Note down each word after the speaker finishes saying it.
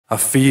I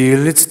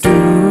feel it's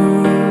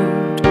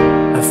doomed,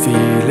 I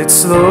feel it's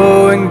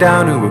slowing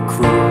down to a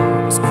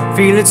cruise.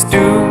 Feel it's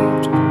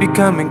doomed,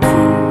 becoming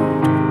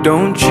crude,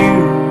 don't you?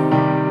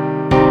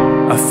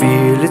 I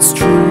feel it's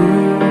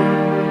true,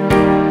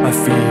 I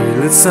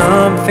feel it's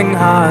something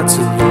hard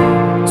to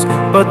lose.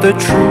 But the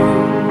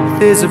truth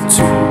is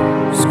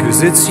obtuse,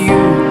 'cause it's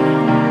you.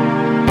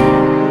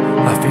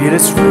 I feel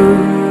it's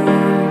rude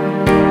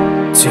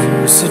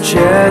to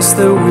suggest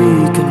that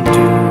we can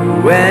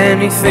do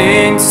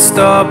anything to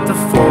stop the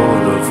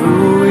fall of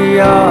who we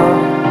are.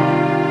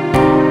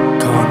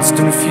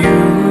 Constant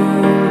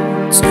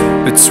feuds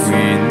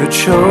between the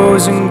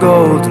chosen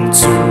golden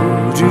two,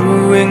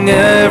 doing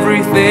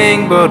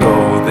everything but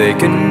all they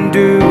can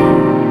do.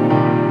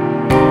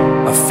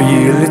 I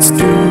feel it's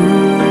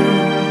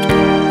doomed,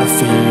 I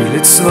feel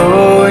it's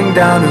slowing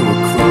down to a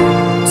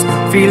cruise.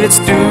 Feel it's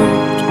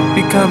doomed,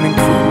 becoming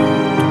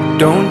crude,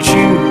 don't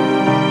you?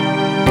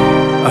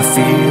 I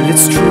feel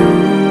it's true,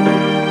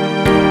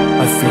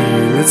 I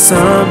feel it's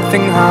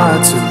something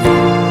hard to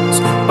lose.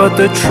 But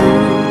the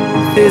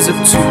truth is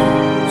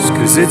obtuse,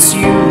 'cause it's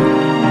you.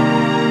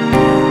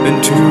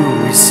 And who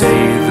we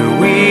say that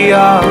we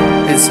are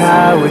is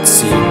how it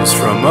seems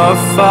from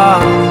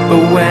afar.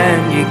 But when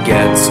you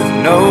get to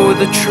know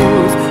the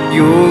truth,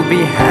 you'll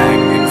be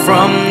hanging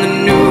from the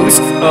noose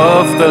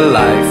of the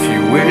life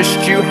you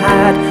wished you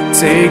had,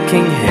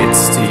 taking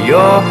hits to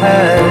your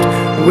head,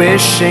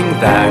 wishing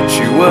that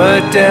you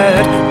were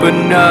dead. But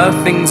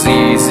nothing's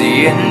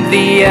easy in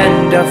the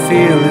end. I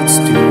feel it's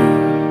due,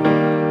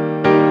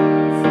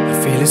 I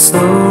feel it's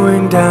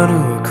slowing down to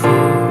a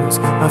cruise.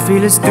 I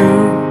feel it's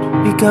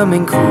doomed,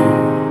 becoming cool,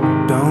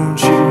 don't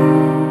you?